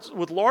harder.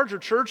 With larger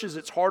churches,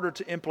 it's harder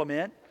to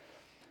implement.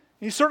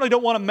 You certainly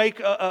don't want to make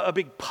a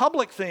big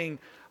public thing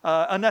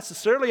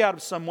unnecessarily out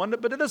of someone,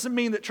 but it doesn't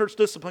mean that church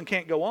discipline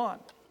can't go on.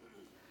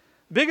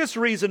 The biggest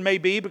reason may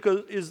be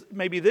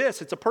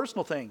this. It's a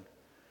personal thing.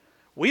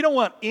 We don't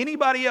want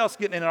anybody else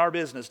getting in our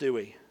business, do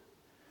we?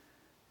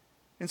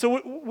 And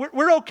so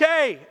we're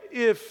okay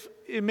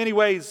in many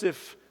ways,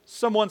 if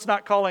someone's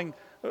not calling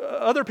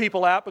other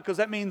people out, because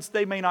that means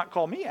they may not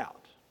call me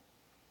out.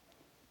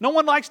 No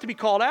one likes to be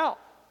called out.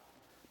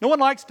 No one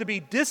likes to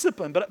be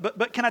disciplined.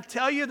 But can I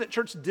tell you that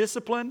church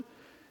discipline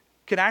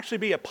can actually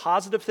be a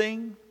positive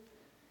thing?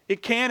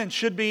 It can and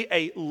should be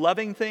a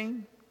loving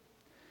thing.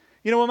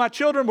 When my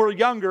children were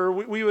younger,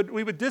 we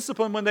would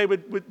discipline when they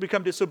would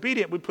become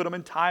disobedient. We'd put them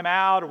in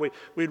timeout, or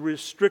we'd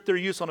restrict their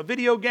use on a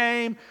video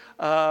game.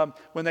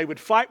 When they would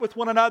fight with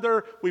one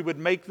another, we would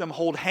make them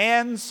hold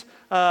hands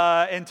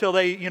until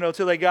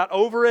they got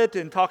over it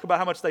and talk about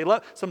how much they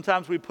love.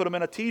 Sometimes we'd put them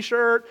in a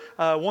t-shirt,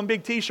 one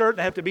big t-shirt, and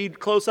they have to be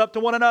close up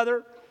to one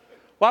another.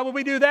 Why would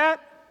we do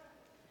that?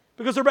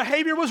 Because their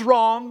behavior was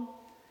wrong,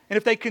 and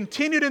if they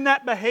continued in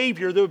that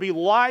behavior, there would be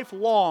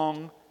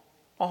lifelong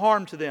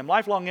harm to them,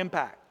 lifelong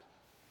impact.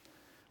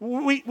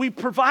 We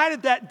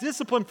provided that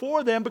discipline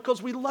for them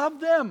because we love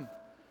them.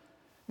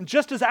 And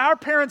just as our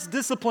parents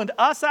disciplined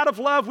us out of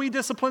love, we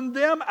disciplined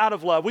them out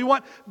of love. We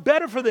want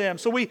better for them,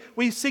 so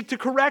we seek to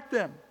correct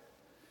them.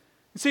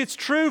 You see, it's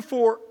true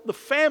for the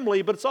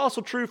family, but it's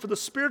also true for the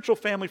spiritual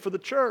family, for the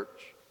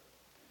church.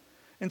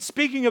 And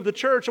speaking of the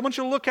church, I want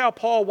you to look how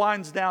Paul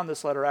winds down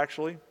this letter,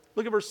 actually.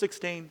 Look at verse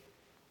 16.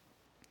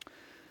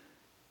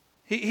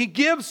 He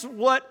gives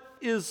what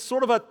is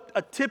sort of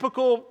a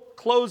typical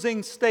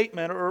closing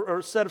statement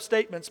or set of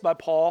statements by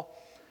Paul.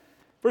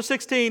 Verse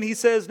 16, he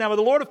says, "Now may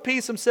the Lord of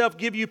peace himself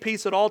give you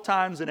peace at all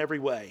times in every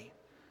way."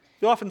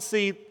 You often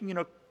see,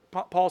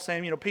 Paul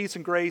saying, peace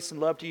and grace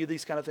and love to you,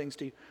 these kind of things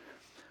to you.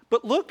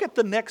 But look at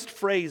the next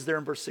phrase there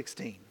in verse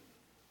 16.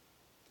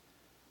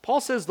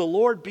 Paul says, "The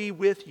Lord be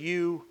with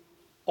you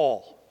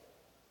all."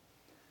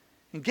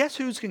 And guess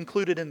who's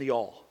included in the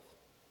all?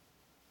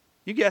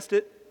 You guessed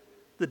it,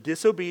 the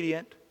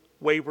disobedient,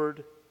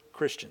 wayward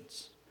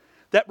Christians.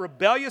 That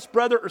rebellious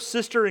brother or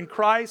sister in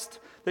Christ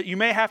that you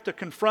may have to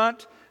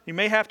confront, you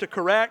may have to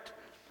correct,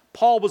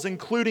 Paul was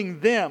including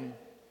them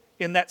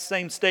in that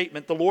same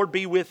statement. The Lord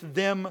be with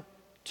them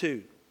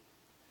too.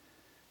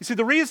 You see,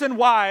 the reason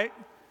why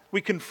we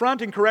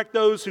confront and correct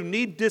those who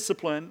need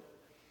discipline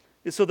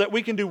is so that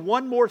we can do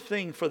one more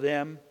thing for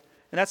them.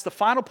 And that's the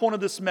final point of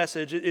this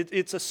message.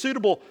 It's a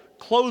suitable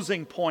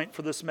closing point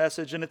for this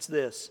message, and it's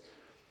this: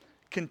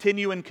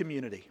 continue in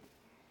community.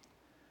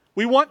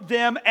 We want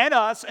them and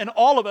us and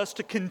all of us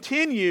to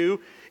continue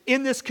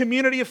in this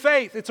community of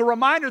faith. It's a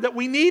reminder that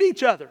we need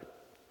each other.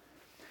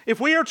 If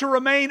we are to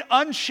remain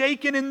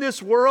unshaken in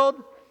this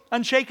world,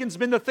 unshaken's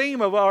been the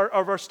theme of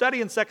our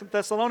study in 2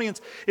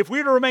 Thessalonians. If we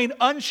are to remain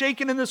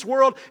unshaken in this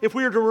world, if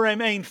we are to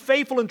remain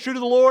faithful and true to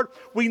the Lord,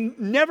 we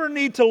never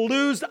need to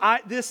lose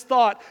this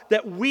thought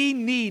that we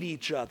need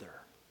each other.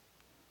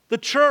 The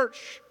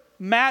church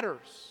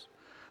matters.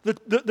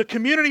 The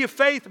community of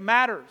faith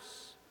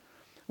matters.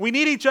 We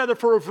need each other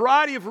for a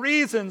variety of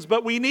reasons,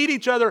 but we need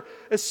each other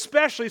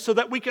especially so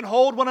that we can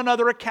hold one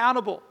another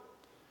accountable.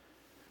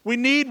 We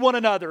need one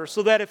another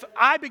so that if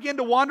I begin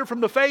to wander from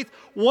the faith,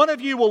 one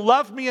of you will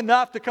love me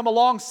enough to come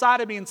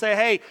alongside of me and say,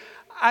 hey,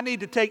 I need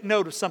to take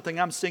note of something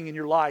I'm seeing in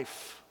your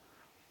life.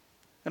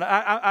 And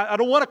I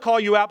don't want to call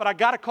you out, but I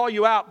got to call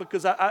you out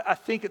because I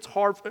think it's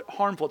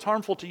harmful. It's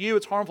harmful to you.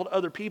 It's harmful to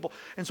other people.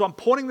 And so I'm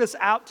pointing this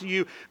out to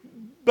you,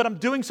 but I'm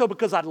doing so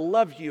because I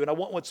love you and I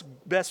want what's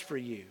best for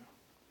you.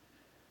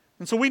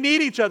 And so we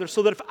need each other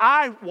so that if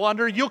I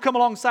wander, you'll come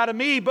alongside of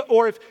me,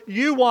 or if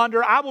you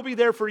wander, I will be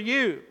there for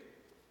you.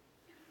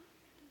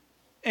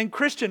 And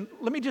Christian,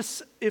 let me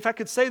just, if I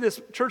could say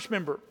this, church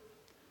member,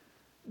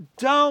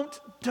 do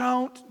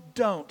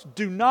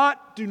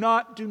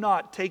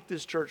not take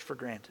this church for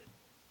granted.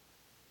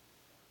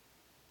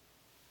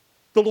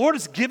 The Lord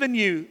has given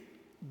you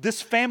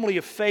this family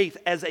of faith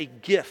as a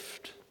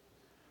gift.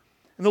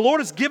 And the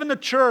Lord has given the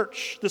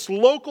church, this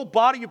local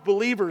body of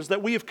believers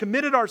that we have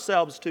committed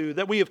ourselves to,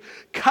 that we have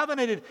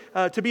covenanted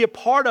to be a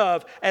part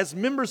of as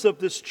members of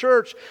this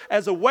church,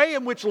 as a way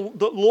in which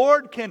the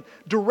Lord can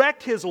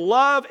direct His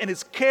love and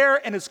His care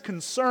and His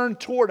concern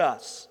toward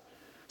us.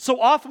 So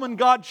often when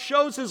God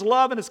shows His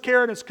love and His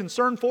care and His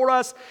concern for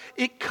us,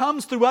 it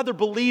comes through other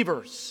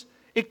believers.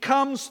 It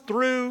comes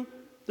through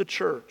the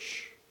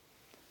church.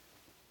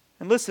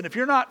 And listen, if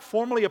you're not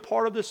formally a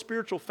part of this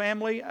spiritual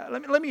family,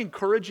 let me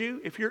encourage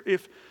you. If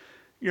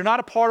you're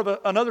not a part of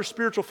another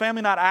spiritual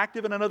family, not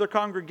active in another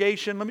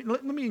congregation,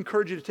 let me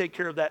encourage you to take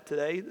care of that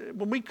today.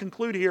 When we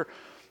conclude here,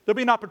 there'll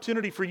be an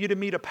opportunity for you to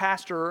meet a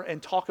pastor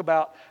and talk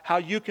about how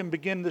you can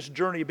begin this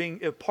journey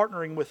of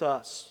partnering with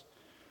us.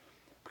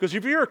 Because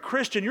if you're a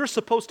Christian, you're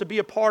supposed to be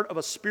a part of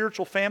a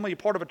spiritual family, a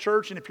part of a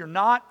church, and if you're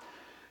not,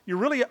 you're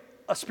really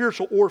a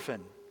spiritual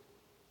orphan.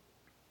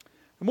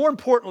 More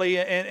importantly,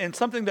 and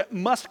something that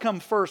must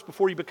come first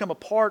before you become a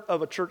part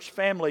of a church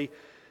family,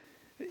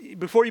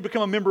 before you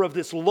become a member of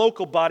this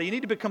local body, you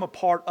need to become a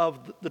part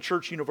of the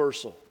church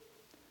universal.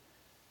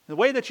 And the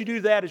way that you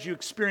do that is you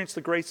experience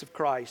the grace of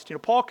Christ. You know,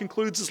 Paul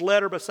concludes his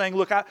letter by saying,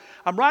 look,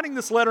 I'm writing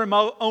this letter in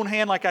my own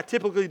hand like I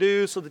typically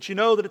do so that you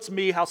know that it's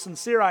me, how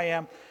sincere I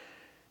am.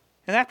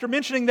 And after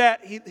mentioning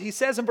that, he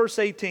says in verse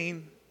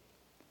 18,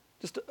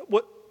 just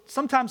what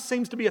sometimes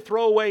seems to be a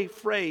throwaway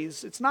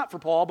phrase. It's not for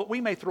Paul, but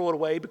we may throw it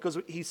away because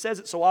he says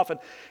it so often.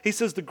 He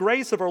says, the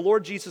grace of our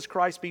Lord Jesus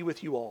Christ be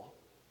with you all.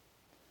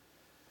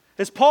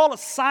 As Paul is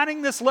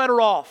signing this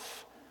letter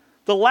off,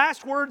 the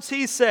last words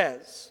he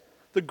says,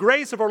 the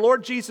grace of our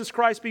Lord Jesus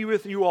Christ be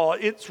with you all.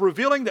 It's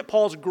revealing that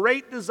Paul's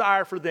great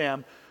desire for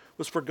them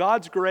was for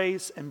God's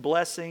grace and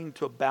blessing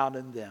to abound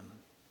in them.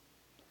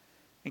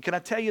 And can I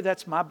tell you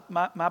that's my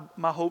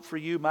hope for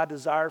you, my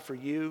desire for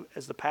you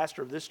as the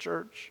pastor of this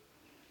church?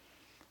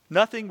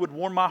 Nothing would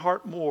warm my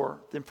heart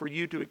more than for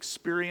you to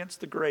experience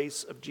the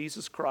grace of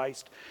Jesus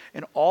Christ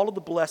and all of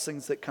the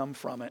blessings that come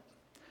from it.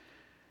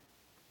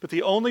 But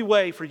the only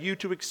way for you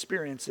to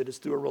experience it is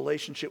through a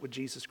relationship with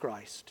Jesus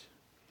Christ.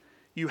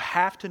 You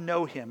have to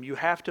know Him. You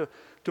have to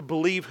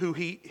believe who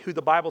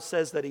the Bible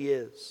says that He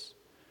is.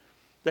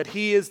 That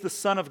He is the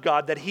Son of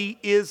God, that He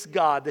is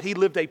God, that He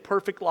lived a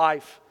perfect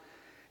life.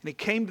 And He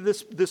came to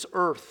this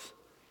earth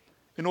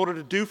in order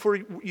to do for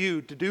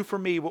you, to do for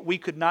me what we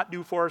could not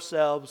do for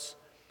ourselves,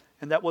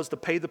 and that was to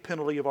pay the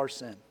penalty of our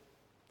sin.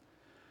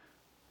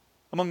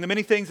 Among the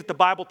many things that the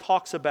Bible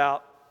talks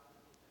about,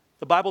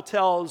 the Bible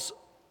tells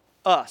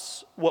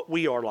us what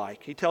we are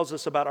like. He tells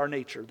us about our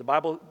nature. The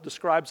Bible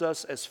describes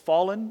us as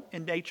fallen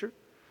in nature,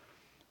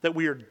 that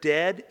we are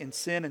dead in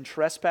sin and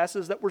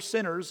trespasses, that we're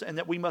sinners, and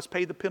that we must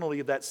pay the penalty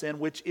of that sin,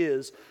 which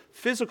is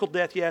physical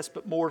death, yes,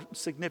 but more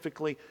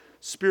significantly,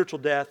 spiritual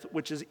death,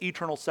 which is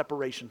eternal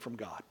separation from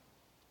God.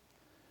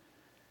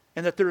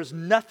 And that there is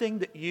nothing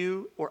that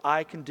you or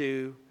I can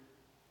do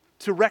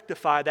to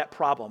rectify that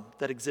problem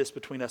that exists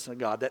between us and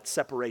God, that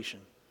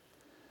separation.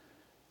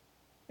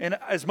 And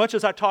as much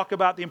as I talk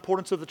about the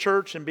importance of the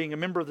church and being a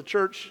member of the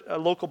church, a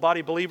local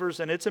body of believers,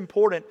 and it's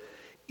important,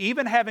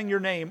 even having your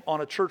name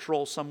on a church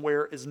roll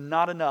somewhere is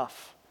not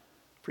enough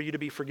for you to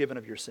be forgiven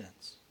of your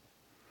sins.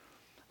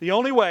 The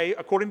only way,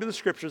 according to the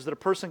Scriptures, that a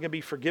person can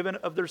be forgiven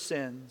of their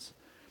sins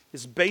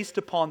is based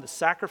upon the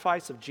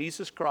sacrifice of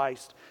Jesus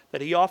Christ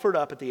that He offered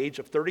up at the age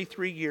of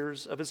 33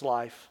 years of His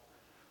life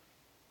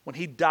when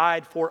He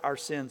died for our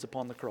sins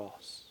upon the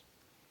cross.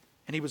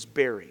 And He was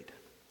buried.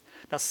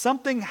 Now,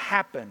 something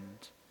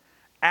happened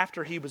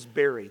after He was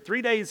buried.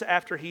 3 days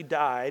after He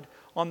died,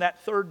 on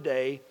that third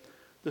day,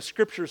 the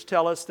Scriptures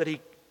tell us that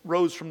He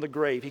rose from the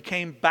grave. He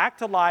came back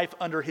to life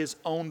under His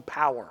own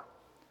power.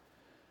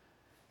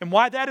 And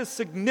why that is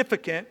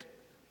significant,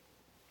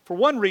 for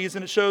one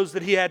reason, it shows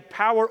that He had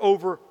power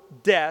over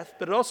death,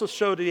 but it also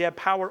showed that He had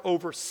power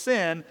over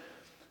sin.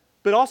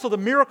 But also the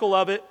miracle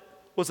of it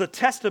was a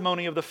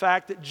testimony of the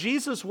fact that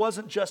Jesus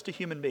wasn't just a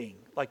human being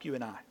like you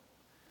and I,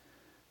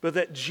 but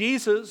that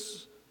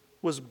Jesus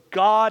was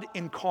God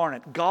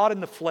incarnate, God in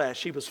the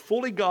flesh. He was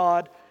fully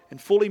God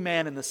and fully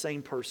man in the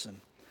same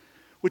person,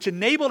 which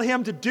enabled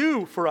Him to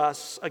do for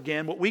us,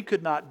 again, what we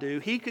could not do.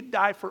 He could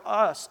die for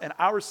us and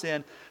our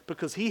sin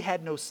because He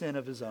had no sin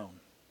of His own.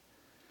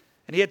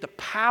 And He had the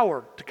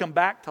power to come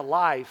back to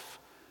life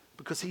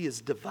because He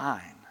is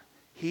divine.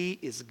 He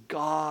is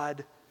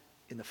God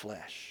in the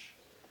flesh.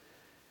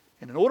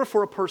 And in order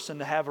for a person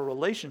to have a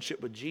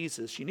relationship with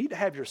Jesus, you need to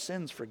have your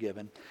sins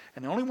forgiven.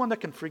 And the only one that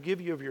can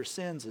forgive you of your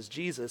sins is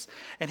Jesus.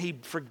 And He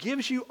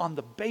forgives you on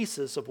the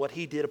basis of what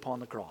He did upon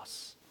the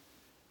cross.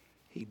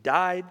 He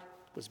died,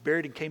 was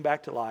buried, and came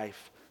back to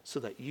life so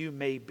that you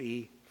may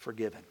be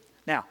forgiven.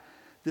 Now,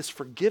 this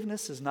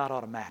forgiveness is not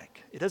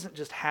automatic. It doesn't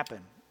just happen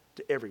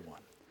to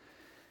everyone.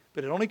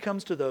 But it only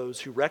comes to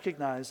those who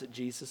recognize that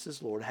Jesus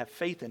is Lord, have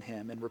faith in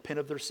Him, and repent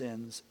of their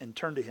sins, and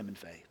turn to Him in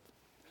faith.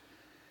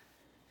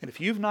 And if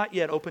you've not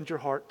yet opened your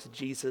heart to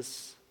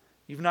Jesus,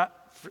 you've not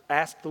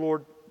asked the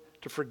Lord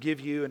to forgive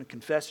you and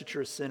confess that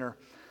you're a sinner,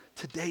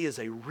 today is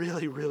a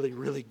really, really,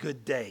 really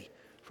good day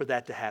for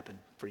that to happen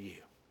for you.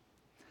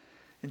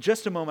 In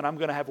just a moment, I'm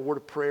going to have a word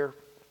of prayer,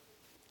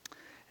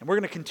 and we're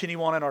going to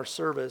continue on in our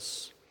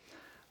service.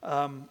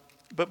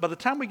 But by the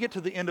time we get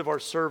to the end of our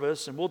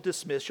service, and we'll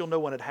dismiss, you'll know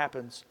when it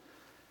happens,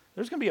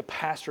 there's going to be a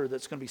pastor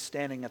that's going to be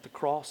standing at the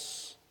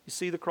cross. You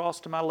see the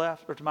cross to my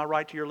left, or to my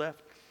right, to your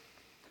left?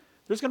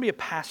 There's going to be a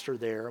pastor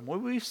there. And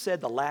when we've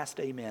said the last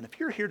amen, if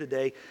you're here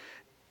today,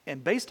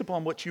 and based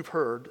upon what you've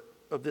heard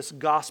of this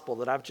gospel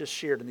that I've just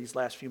shared in these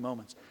last few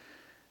moments,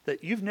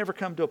 that you've never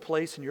come to a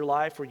place in your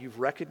life where you've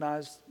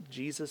recognized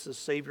Jesus as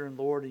Savior and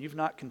Lord, and you've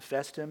not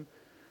confessed Him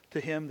to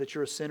Him that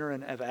you're a sinner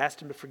and have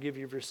asked Him to forgive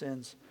you of your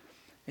sins,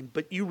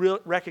 but you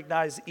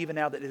recognize even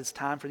now that it is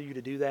time for you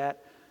to do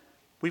that,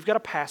 we've got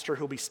a pastor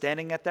who'll be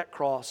standing at that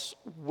cross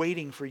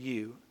waiting for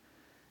you.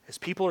 As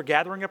people are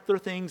gathering up their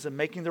things and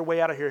making their way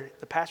out of here,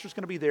 the pastor's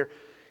going to be there.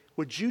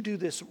 Would you do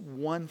this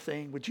one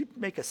thing? Would you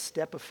make a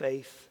step of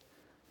faith?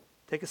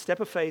 Take a step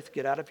of faith,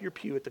 get out of your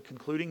pew at the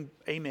concluding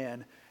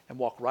amen, and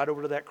walk right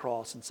over to that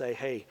cross and say,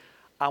 hey,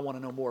 I want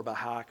to know more about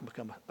how I can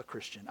become a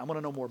Christian. I want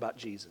to know more about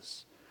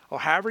Jesus. Or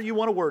however you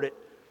want to word it.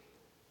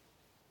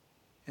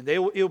 And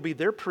it'll be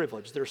their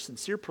privilege, their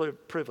sincere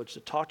privilege to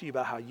talk to you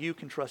about how you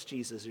can trust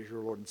Jesus as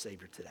your Lord and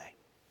Savior today.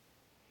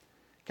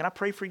 Can I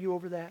pray for you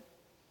over that?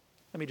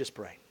 Let me just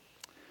pray.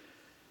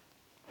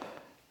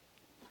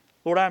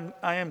 Lord,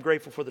 I am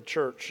grateful for the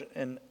church,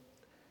 and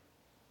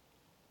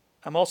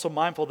I'm also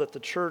mindful that the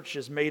church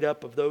is made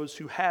up of those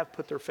who have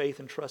put their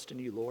faith and trust in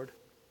you, Lord.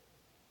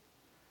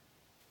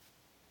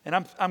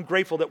 And I'm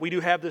grateful that we do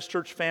have this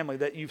church family,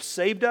 that you've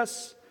saved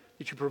us,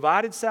 that you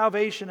provided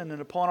salvation, and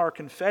then upon our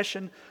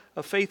confession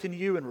of faith in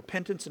you and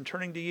repentance and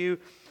turning to you,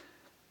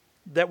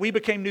 that we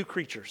became new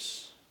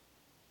creatures.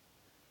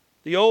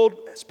 The old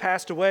has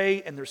passed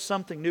away, and there's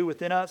something new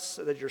within us,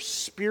 that your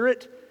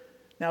Spirit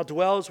now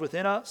dwells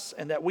within us,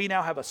 and that we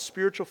now have a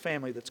spiritual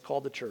family that's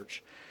called the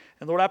church.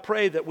 And Lord, I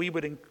pray that we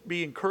would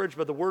be encouraged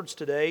by the words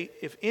today,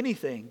 if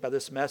anything, by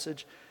this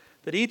message,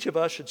 that each of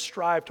us should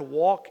strive to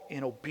walk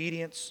in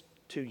obedience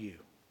to you.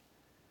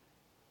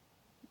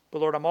 But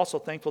Lord, I'm also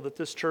thankful that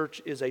this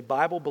church is a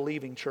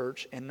Bible-believing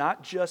church, and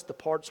not just the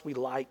parts we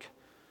like,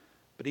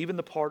 but even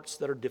the parts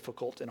that are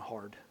difficult and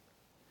hard.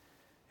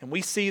 And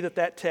we see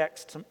that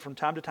text from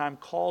time to time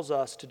calls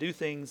us to do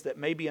things that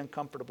may be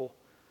uncomfortable.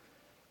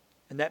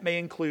 And that may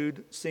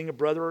include seeing a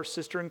brother or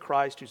sister in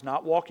Christ who's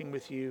not walking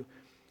with you,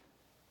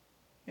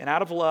 and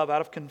out of love,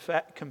 out of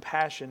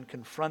compassion,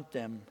 confront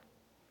them.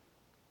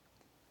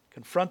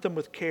 Confront them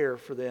with care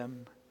for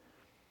them,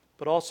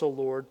 but also,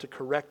 Lord, to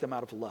correct them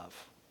out of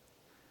love.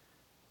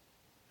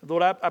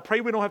 Lord, I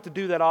pray we don't have to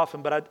do that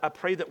often, but I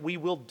pray that we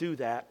will do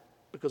that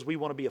because we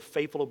want to be a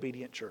faithful,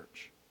 obedient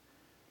church.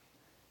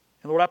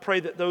 And Lord, I pray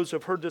that those who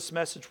have heard this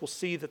message will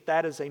see that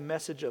that is a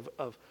message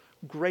of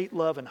great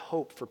love and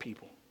hope for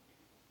people.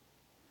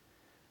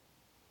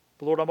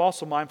 But Lord, I'm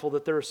also mindful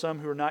that there are some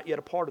who are not yet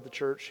a part of the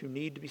church who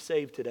need to be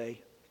saved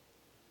today.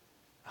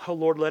 Oh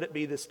Lord, let it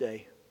be this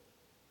day.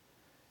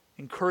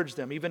 Encourage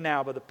them even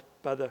now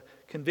by the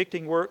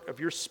convicting work of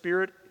your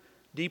Spirit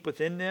deep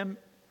within them.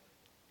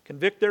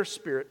 Convict their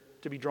spirit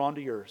to be drawn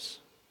to yours.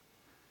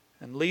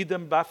 and lead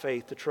them by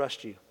faith to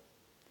trust you.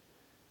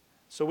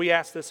 So we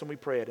ask this and we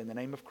pray it in the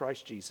name of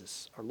Christ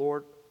Jesus, our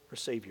Lord, our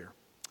Savior,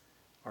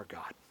 our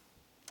God.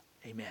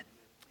 Amen.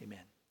 Amen.